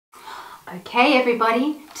Okay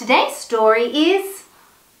everybody, today's story is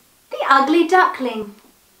The Ugly Duckling.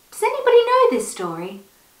 Does anybody know this story?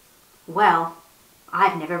 Well,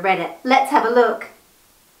 I've never read it. Let's have a look.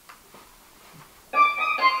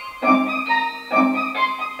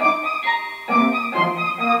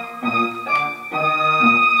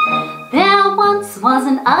 There once was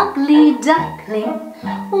an ugly duckling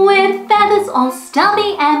with feathers all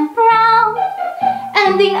stubby and brown,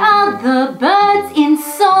 and the other birds in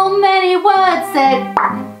so many words said,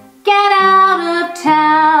 "Get out of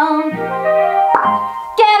town,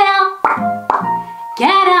 get out,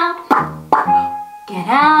 get out, get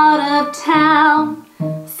out of town."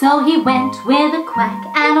 So he went with a quack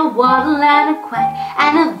and a waddle and a quack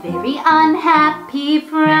and a very unhappy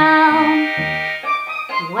frown.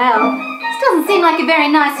 Well, this doesn't seem like a very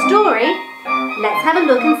nice story. Let's have a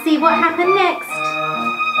look and see what happened next.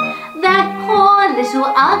 That poor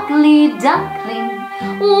little ugly duckling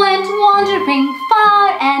went wandering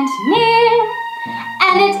far and near,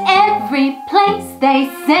 and at every place they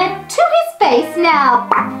said to his face, "Now,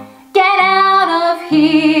 get out of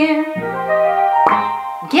here.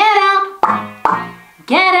 Get out,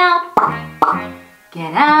 get out,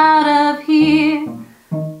 get out of here."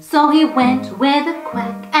 So he went with a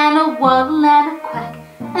quack and a waddle and a quack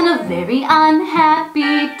and a very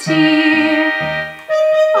unhappy tear.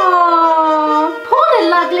 Oh, poor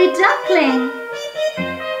little ugly duckling.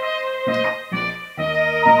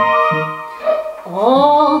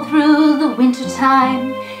 All through the winter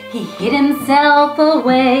time he hid himself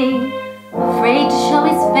away, afraid to show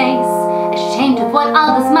his face, ashamed of what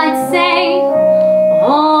others might say.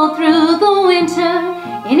 All through the winter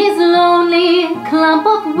in his lonely clump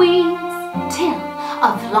of weeds, till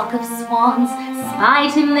a flock of swans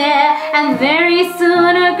spied him there and very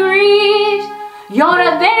soon agreed, "You're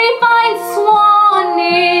a very fine swan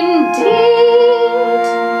indeed."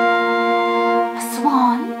 "A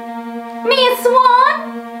swan? Me a swan?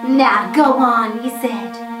 Now go on," he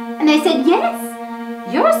said. And they said, "Yes,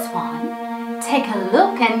 you're a swan. Take a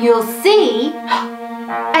look and you'll see."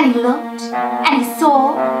 And he looked and he saw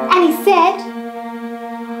and he said,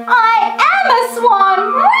 "I am a swan!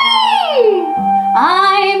 Whee!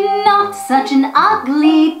 I'm not such an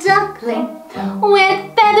ugly duckling with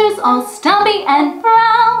feathers all stubby and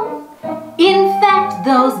brown. In fact,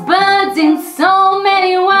 those birds in so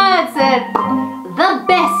many words said, the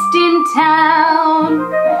best in town.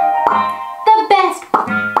 The best,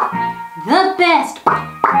 the best,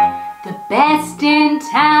 the best in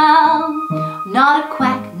town. Not a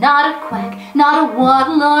quack, not a quack, not a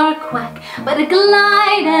waddle or a quack, but a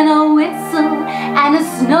glide and a whistle and a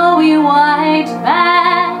snowy white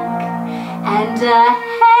back, and a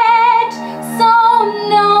head so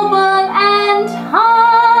noble and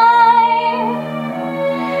high.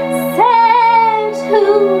 Said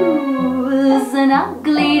who's an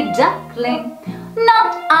ugly duckling?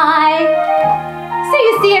 Not I. So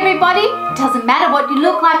you see everybody, it doesn't matter what you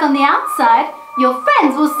look like on the outside, your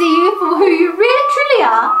friends will see you for who you really truly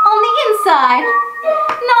are on the inside.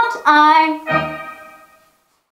 Not I.